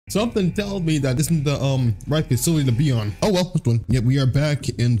Something tells me that this isn't the right facility to be on. Oh well, this one. Yeah, we are back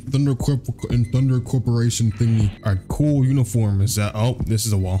in Thunder Corporation thingy. Our cool uniform is that. Oh, this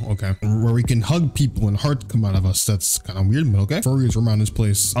is a wall. Okay, where we can hug people and hearts come out of us. That's kind of weird, but okay. Furries around this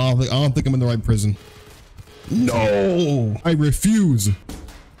place. I don't think I'm in the right prison. No, I refuse.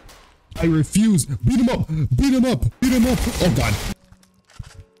 I refuse. Beat him up. Beat him up. Beat him up. Oh God.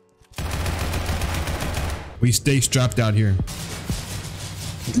 We stay strapped out here.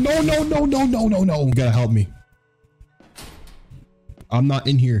 No. You gotta help me. I'm not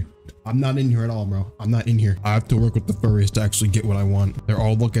in here. I'm not in here at all, bro. I'm not in here. I have to work with the furries to actually get what I want. They're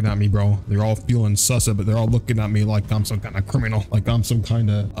all looking at me, bro. They're all feeling sus, but they're all looking at me like I'm some kind of criminal. Like I'm some kind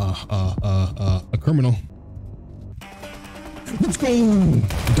of a criminal. Let's go.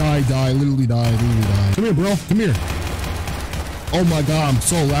 Die, literally die. Come here, bro. Come here. Oh my God, I'm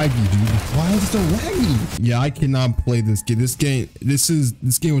so laggy, dude. Why is it so laggy? Yeah, I cannot play this game. This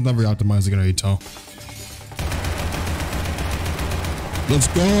game was not very optimized, I can already tell. Let's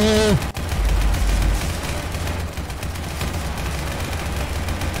go.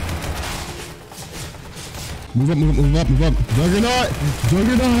 Move up. Juggernaut.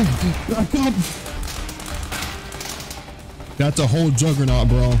 Back up. That's a whole juggernaut,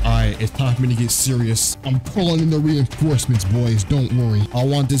 bro. All right, it's time for me to get serious. I'm pulling in the reinforcements, boys. Don't worry. I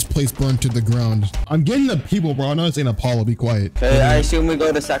want this place burned to the ground. I'm getting the people, bro. I'm not saying Apollo. Be quiet. Okay, I assume we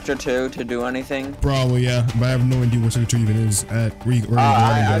go to Sector 2 to do anything. Probably, yeah. But I have no idea where Sector 2 even is. I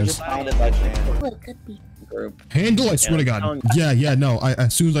just found it by chance. Well, it could be. Group. Handle, I swear to God. Yeah, no.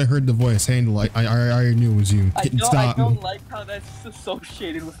 As soon as I heard the voice, handle, I already knew it was you. I don't like how that's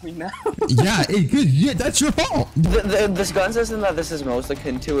associated with me now. Yeah, that's your fault. This gun system that this is most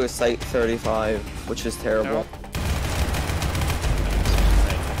akin to is Site 35, which is terrible.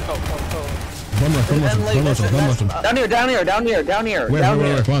 Down here. Where?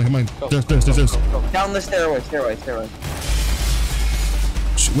 Come on. There's. Down the stairway.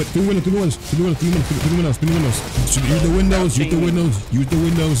 Wait, through the windows. Use the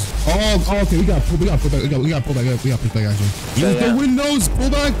windows. Oh, okay. We gotta pull back. Actually. Use the windows. Pull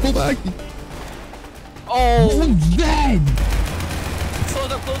back. Oh, what's that?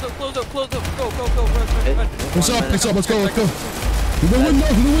 Close up. Go. Run. What's up? Let's go. Use the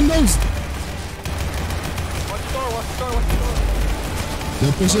windows. Watch the door.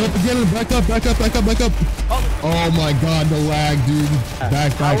 They're pushing up again. Back up. Oh my God, the lag, dude.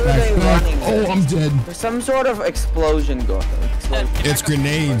 Back. Oh, I'm dead. There's some sort of explosion going on. It's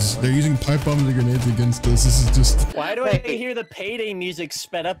grenades. They're using pipe bombs and grenades against us. This is just. Why do I hear the payday music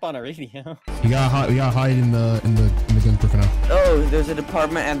sped up on a radio? We gotta hide in the gun for now. Oh, there's a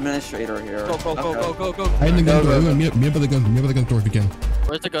department administrator here. Go. Hide in the gun store. Meet up at the gun store if you can.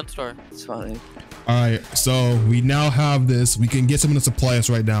 Where's the gun store? It's funny. Alright, so we now have this. We can get someone to supply us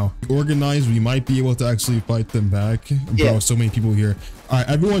right now. Organized, we might be able to actually fight them back. Yeah. Bro, so many people here. Alright,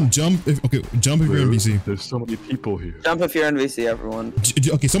 everyone jump if you're in VC. There's so many people here. Jump if you're in VC, everyone.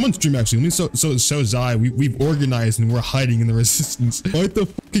 Okay, someone's stream actually. Let me show Zai. We've organized and we're hiding in the resistance. Fight the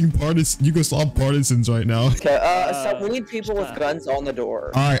fucking Yugoslav partisans right now. Okay, so we need people with guns on the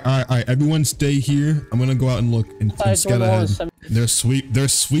door. Alright. Everyone stay here. I'm gonna go out and look and scout ahead. They're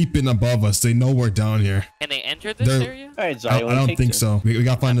sweeping above us. They know we're down here. Can they enter this area? All right, I don't think so. We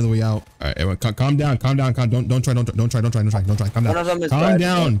gotta find another way out. All right, everyone, calm down. Don't try.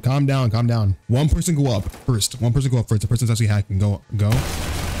 Calm down. Calm down. One person go up first. The person's actually hacking. Go.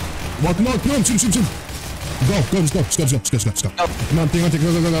 Well, come on, shoot him. Go. Just go. Come on, go.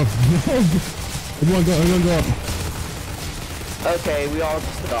 Everyone go up. Okay, we all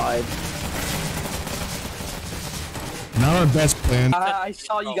just died. Not our best plan. I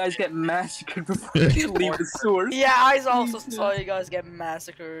saw you guys get massacred before you leave the sewers. Yeah, I also saw you guys get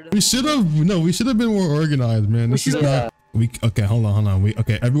massacred. We should have been more organized, man. This is not. Okay, hold on.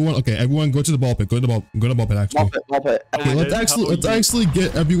 Everyone go to the ball pit. Go to the ball pit actually. Ball pit. Okay, let's actually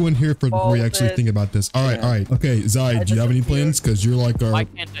get everyone here before we actually think about this. All right. Okay, Zai, do you have any plans? Because you're like one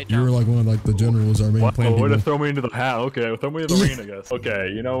of like the generals, our main plan. Way to throw me into the hat. Okay, throw me in the ring, I guess. Okay,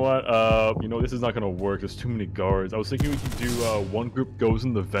 you know what? This is not gonna work. There's too many guards. I was thinking we could do one group goes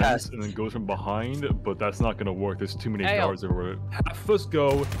in the vents and then goes from behind, but that's not gonna work. There's too many guards over it. Half of us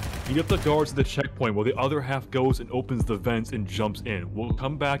go and get the guards at the checkpoint, while the other half goes and opens the vents and jumps in. We'll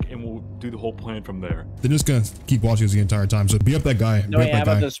come back and we'll do the whole plan from there. They're just gonna keep watching us the entire time. So beat up that guy. I'm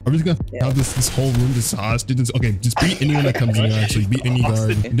just gonna have this whole room just hostage. Okay, just beat anyone that comes in here. Actually, beat any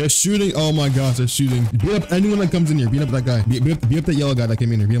guard. They're shooting. Oh my gosh, they're shooting. Beat up anyone that comes in here. Beat up that guy. Beat up that yellow guy that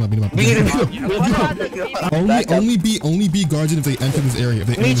came in here. Beat him up. Only be guards if they enter this area. If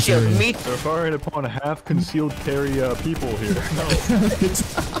they enter this area. They're firing upon half concealed carry people here.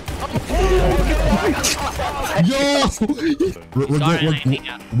 Yo!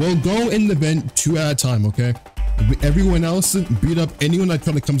 We'll go in the vent 2 at a time, okay? Everyone else, beat up anyone that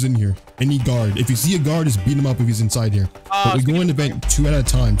kind of comes in here. Any guard. If you see a guard, just beat him up if he's inside here. But we go in the vent 2 at a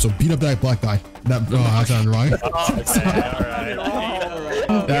time, so beat up that black guy. That sounded wrong.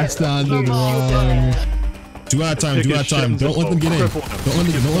 That sounded wrong. 2 at a time, 2 at a time. Don't let them get in. Don't let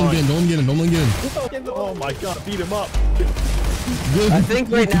them get in. Oh my god, beat him up. I think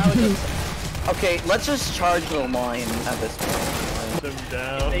right now okay, let's just charge the line at this point. Them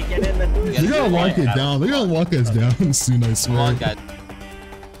down. They get in the They're gonna lock it down. They're gonna lock us down soon, I swear. Come on, guys.